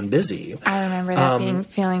keep everyone busy. I remember that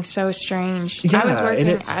feeling so strange. I was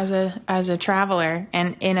working as a traveler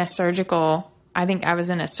and in a surgical. I think I was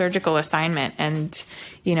in a surgical assignment, and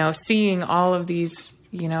seeing all of these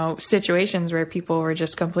situations where people were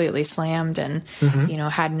just completely slammed and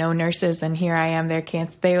had no nurses, and here I am.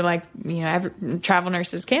 They were like travel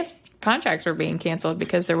nurses contracts were being canceled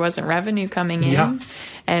because there wasn't revenue coming in,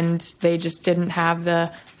 and they just didn't have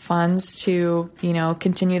the funds to,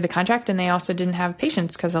 continue the contract. And they also didn't have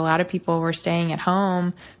patients because a lot of people were staying at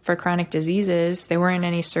home for chronic diseases. There weren't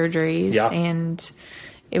any surgeries, and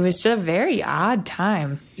it was just a very odd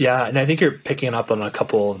time. Yeah. And I think you're picking up on a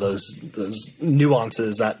couple of those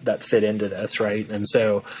nuances that fit into this. Right. And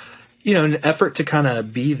so, in an effort to kind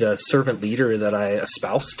of be the servant leader that I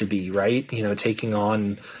espouse to be, right? Taking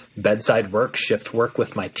on bedside work, shift work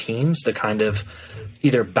with my teams to kind of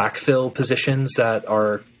either backfill positions that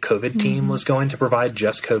our COVID team was going to provide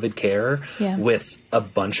just COVID care with a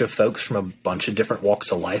bunch of folks from a bunch of different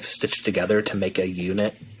walks of life stitched together to make a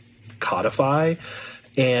unit codify.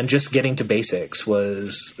 And just getting to basics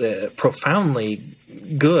was profoundly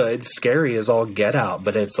good, scary as all get out.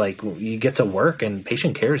 But it's like you get to work and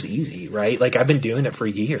patient care is easy, right? Like I've been doing it for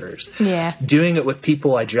years. Yeah. Doing it with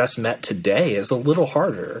people I just met today is a little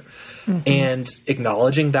harder. And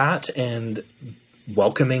acknowledging that and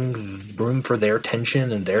welcoming room for their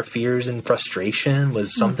tension and their fears and frustration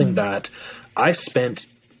was something that I spent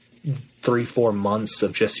 3-4 months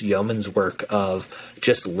of just yeoman's work of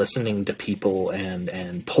just listening to people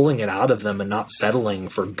and pulling it out of them and not settling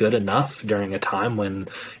for good enough during a time when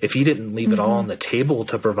if you didn't leave it all on the table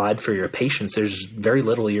to provide for your patients, there's very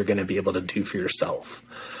little you're going to be able to do for yourself.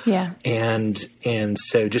 Yeah. And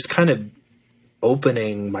so just kind of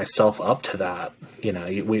opening myself up to that. You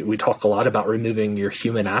know, we talk a lot about removing your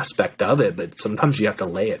human aspect of it, but sometimes you have to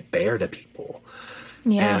lay it bare to people.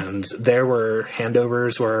 Yeah. And there were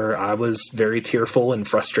handovers where I was very tearful and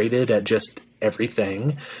frustrated at just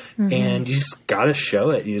everything. And you just got to show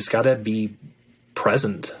it. You just got to be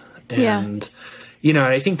present. And, you know,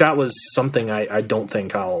 I think that was something I don't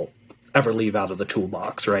think I'll ever leave out of the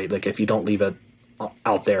toolbox, right? Like if you don't leave it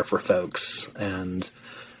out there for folks and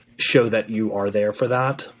show that you are there for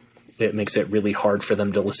that, it makes it really hard for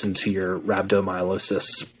them to listen to your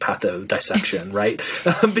rhabdomyolysis pathodissection, right?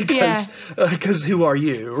 Because who are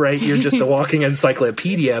you, right? You're just a walking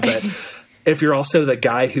encyclopedia. But if you're also the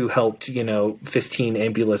guy who helped, 15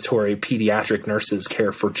 ambulatory pediatric nurses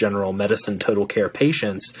care for general medicine total care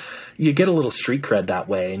patients, you get a little street cred that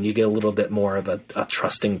way, and you get a little bit more of a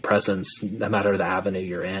trusting presence no matter the avenue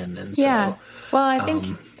you're in. And so, well, I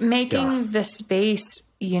think making the space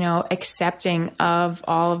accepting of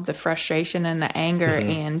all of the frustration and the anger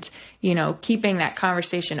and, keeping that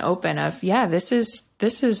conversation open of, this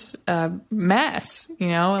is a mess,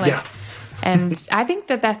 and I think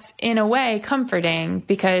that that's in a way comforting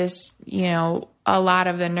because, a lot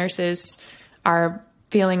of the nurses are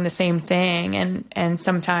feeling the same thing. And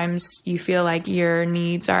sometimes you feel like your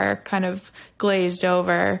needs are kind of glazed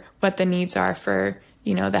over what the needs are for,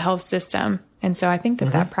 the health system. And so I think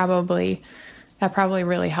that that probably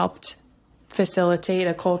really helped facilitate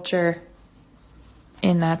a culture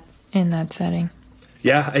in that setting.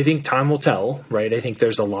 Yeah, I think time will tell, right? I think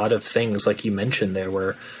there's a lot of things, like you mentioned, there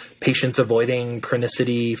were patients avoiding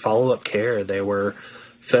chronicity follow-up care. There were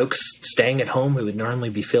folks staying at home who would normally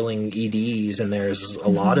be filling EDs. And there's a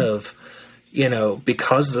lot of,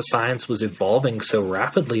 because the science was evolving so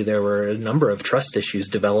rapidly, there were a number of trust issues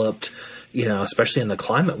developed, especially in the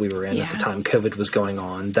climate we were in at the time COVID was going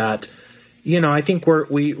on, that I think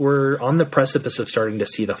we're on the precipice of starting to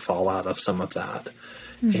see the fallout of some of that.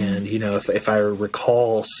 And, if I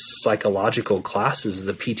recall psychological classes,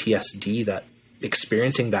 the PTSD that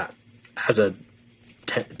experiencing that as a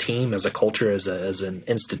team, as a culture, as an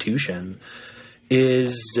institution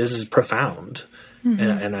is profound.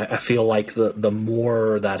 And I feel like the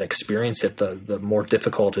more that experience it, the more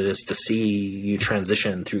difficult it is to see you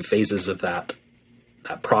transition through phases of that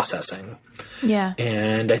processing. Yeah.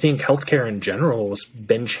 And I think healthcare in general has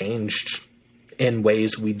been changed in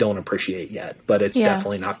ways we don't appreciate yet, but it's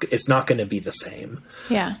definitely it's not going to be the same.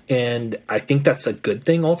 Yeah. And I think that's a good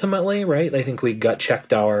thing ultimately, right? I think we gut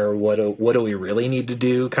checked our what do we really need to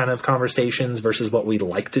do kind of conversations versus what we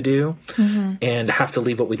like to do, and have to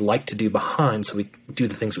leave what we'd like to do behind so we do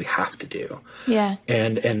the things we have to do. Yeah.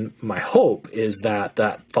 And my hope is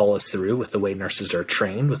that follows through with the way nurses are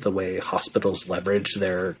trained, with the way hospitals leverage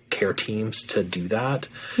their care teams to do that.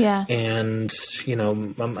 Yeah. And,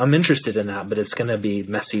 I'm interested in that, but it's going to be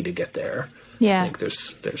messy to get there. Yeah. I think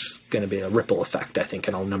there's going to be a ripple effect, I think,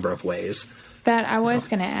 in a number of ways. That I was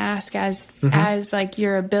going to ask as like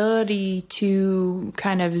your ability to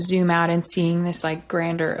kind of zoom out and seeing this like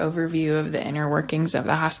grander overview of the inner workings of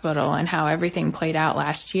the hospital and how everything played out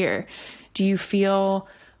last year. Do you feel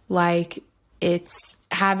like it's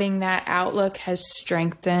having that outlook has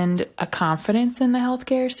strengthened a confidence in the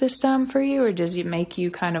healthcare system for you, or does it make you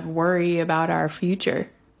kind of worry about our future?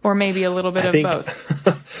 Or maybe a little bit of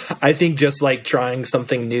both. I think just like trying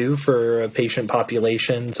something new for a patient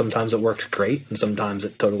population, sometimes it works great and sometimes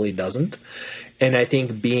it totally doesn't. And I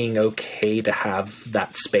think being okay to have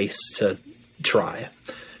that space to try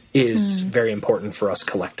is very important for us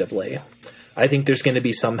collectively. I think there's going to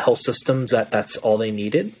be some health systems that's all they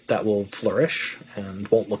needed, that will flourish and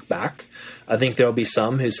won't look back. I think there'll be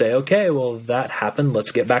some who say, okay, well, that happened.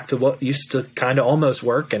 Let's get back to what used to kind of almost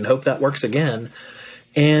work and hope that works again.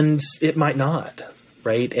 And it might not,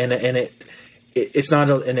 right? And it's not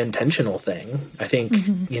an intentional thing. I think,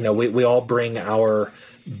 we all bring our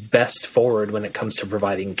best forward when it comes to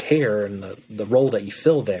providing care and the role that you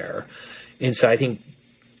fill there. And so I think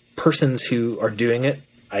persons who are doing it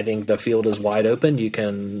I think the field is wide open. You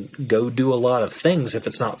can go do a lot of things if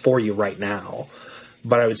it's not for you right now.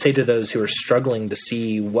 But I would say to those who are struggling to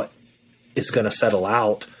see what is going to settle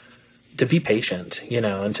out, to be patient,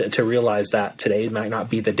 and to realize that today might not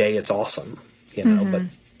be the day it's awesome, but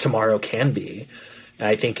tomorrow can be. And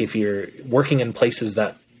I think if you're working in places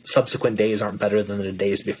that subsequent days aren't better than the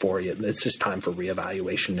days before you, it's just time for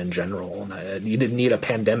reevaluation in general. And you didn't need a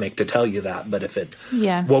pandemic to tell you that, but if it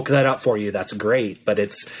woke that up for you, that's great. But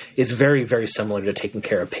it's very, very similar to taking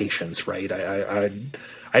care of patients, right?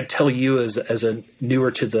 I'd tell you as a newer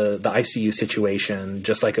to the ICU situation,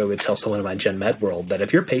 just like I would tell someone in my Gen Med world, that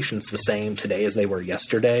if your patient's the same today as they were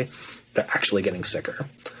yesterday, they're actually getting sicker.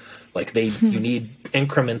 Like you need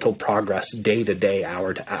incremental progress day to day,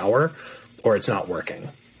 hour to hour, or it's not working.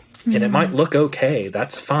 And it might look okay,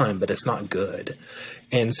 that's fine, but it's not good.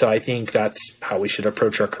 And so I think that's how we should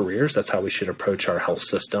approach our careers. That's how we should approach our health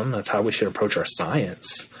system. That's how we should approach our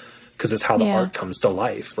science, because it's how the art comes to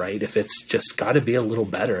life, right? If it's just got to be a little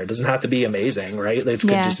better, it doesn't have to be amazing, right? It could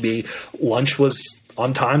just be lunch was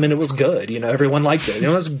on time and it was good. Everyone liked it. It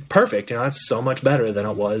was perfect. It's so much better than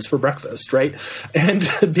it was for breakfast, right? And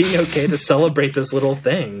being okay to celebrate those little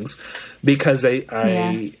things, because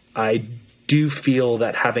I do feel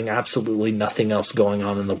that having absolutely nothing else going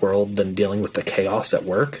on in the world than dealing with the chaos at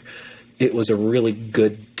work, it was a really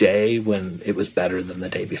good day when it was better than the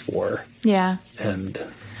day before. Yeah. And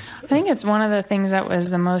I think it's one of the things that was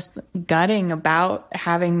the most gutting about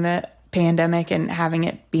having the pandemic and having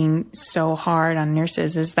it being so hard on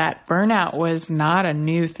nurses is that burnout was not a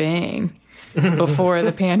new thing before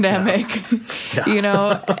the pandemic,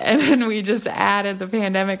 and then we just added the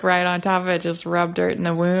pandemic right on top of it, just rubbed dirt in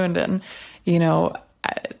the wound. And,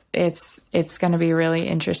 it's going to be really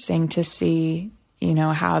interesting to see,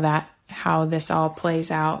 how this all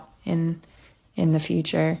plays out in the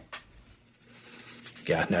future.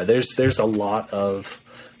 Yeah, no, there's a lot of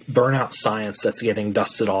burnout science that's getting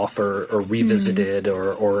dusted off or revisited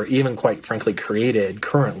or even quite frankly created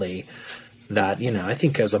currently that, I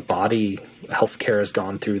think as a body, healthcare has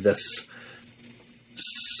gone through this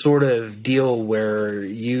sort of deal where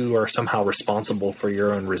you are somehow responsible for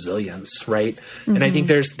your own resilience, right? And I think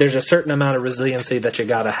there's a certain amount of resiliency that you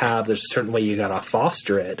got to have. There's a certain way you got to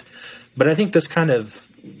foster it. But I think this kind of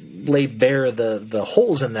laid bare the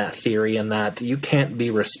holes in that theory, and that you can't be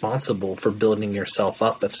responsible for building yourself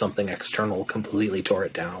up if something external completely tore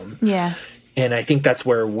it down. Yeah. And I think that's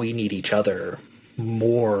where we need each other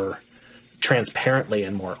more transparently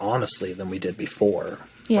and more honestly than we did before.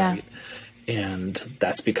 Yeah. Right? And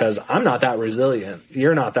that's because I'm not that resilient.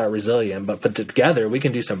 You're not that resilient, but put together, we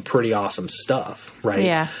can do some pretty awesome stuff, right?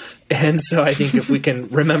 Yeah. And so I think if we can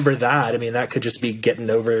remember that, that could just be getting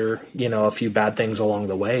over, a few bad things along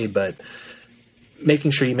the way, but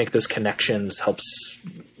making sure you make those connections helps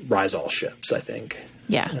rise all ships, I think.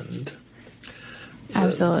 Yeah. And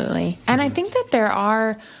absolutely. And I think that there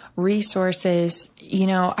are resources,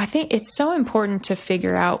 I think it's so important to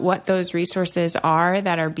figure out what those resources are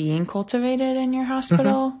that are being cultivated in your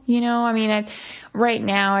hospital. Right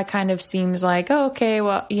now it kind of seems like, oh, okay,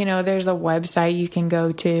 well, there's a website you can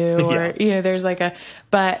go to, or, there's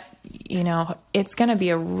but it's going to be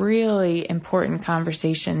a really important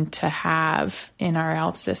conversation to have in our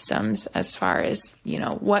health systems as far as,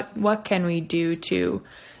 what can we do to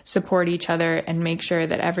support each other and make sure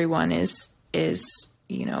that everyone is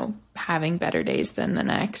having better days than the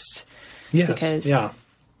next. Yes. Because, yeah.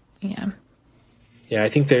 I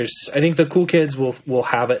think the cool kids will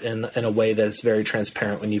have it in a way that is very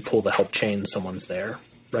transparent. When you pull the help chain, someone's there,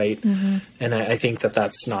 right? And I think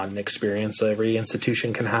that's not an experience that every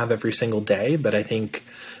institution can have every single day, but I think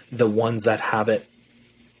the ones that have it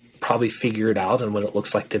probably figure it out and what it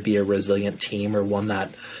looks like to be a resilient team, or one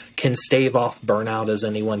that can stave off burnout as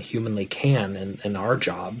anyone humanly can in our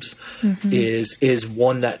jobs, is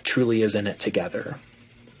one that truly is in it together,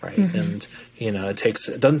 right? And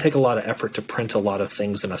it doesn't take a lot of effort to print a lot of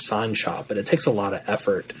things in a sign shop, but it takes a lot of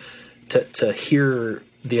effort to hear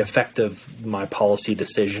the effect of my policy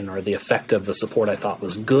decision or the effect of the support I thought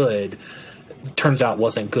was good turns out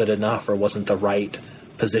wasn't good enough or wasn't the right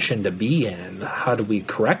position to be in. How do we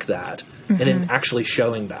correct that? And then actually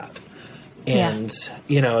showing that. And,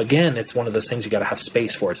 again, it's one of those things you got to have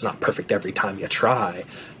space for. It's not perfect every time you try.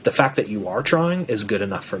 The fact that you are trying is good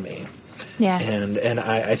enough for me. Yeah. And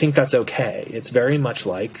I think that's okay. It's very much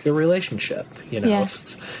like a relationship.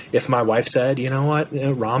 If my wife said,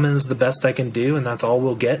 ramen's the best I can do and that's all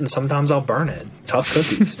we'll get, and sometimes I'll burn it. Tough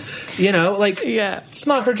cookies. It's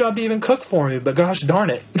not her job to even cook for me, but gosh darn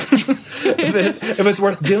it. if it's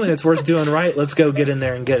worth doing, it's worth doing right. Let's go get in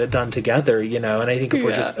there and get it done together, you know? And I think if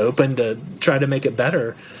we're just open to try to make it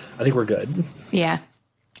better, I think we're good. Yeah.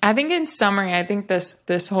 I think in summary, I think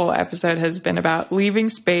this whole episode has been about leaving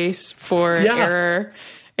space for error,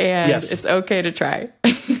 and it's okay to try.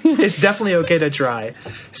 It's definitely okay to try.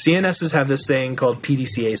 CNSs have this thing called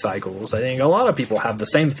PDCA cycles. I think a lot of people have the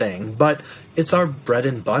same thing, but it's our bread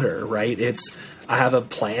and butter, right? I have a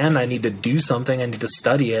plan, I need to do something, I need to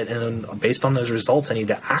study it, and then based on those results, I need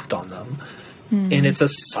to act on them. And it's a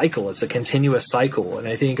cycle. It's a continuous cycle. And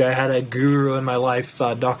I think I had a guru in my life,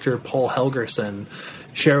 Dr. Paul Helgerson,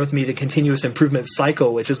 share with me the continuous improvement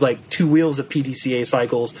cycle, which is like two wheels of PDCA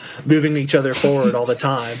cycles moving each other forward all the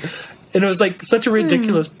time. And it was like such a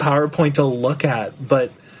ridiculous PowerPoint to look at.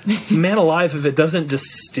 But man alive, if it doesn't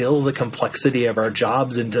distill the complexity of our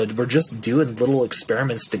jobs into we're just doing little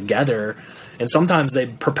experiments together. And sometimes they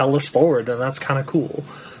propel us forward, and that's kind of cool.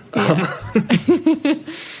 Yeah.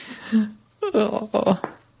 All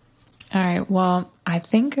right. Well, I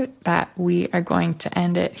think that we are going to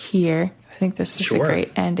end it here. I think this is a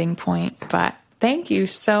great ending point. But thank you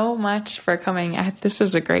so much for coming. This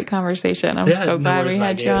was a great conversation. I'm so glad we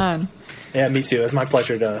had you on. Yeah, me too. It's my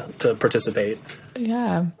pleasure to participate.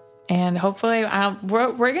 Yeah. And hopefully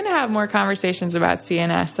we're going to have more conversations about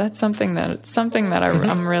CNS. That's something that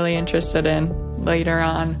I'm really interested in later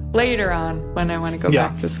on when I want to go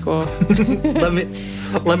back to school.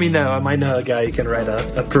 Let me know. I might know a guy who can write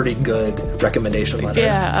a pretty good recommendation letter.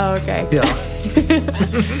 Yeah. Oh, okay. Yeah.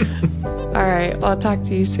 All right. Well, I'll talk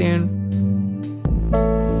to you soon.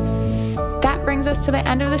 That brings us to the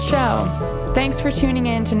end of the show. Thanks for tuning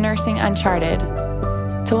in to Nursing Uncharted.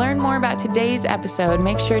 To learn more about today's episode,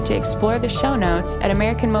 make sure to explore the show notes at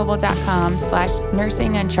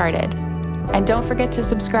americanmobile.com/nursinguncharted. And don't forget to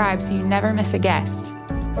subscribe so you never miss a guest.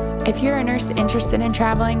 If you're a nurse interested in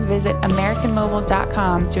traveling, visit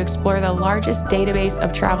americanmobile.com to explore the largest database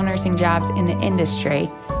of travel nursing jobs in the industry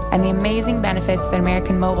and the amazing benefits that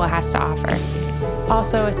American Mobile has to offer.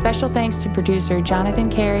 Also, a special thanks to producer Jonathan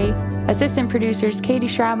Carey, assistant producers Katie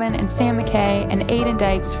Schraubman and Sam McKay, and Aidan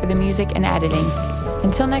Dykes for the music and editing.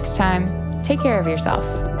 Until next time, take care of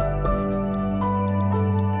yourself.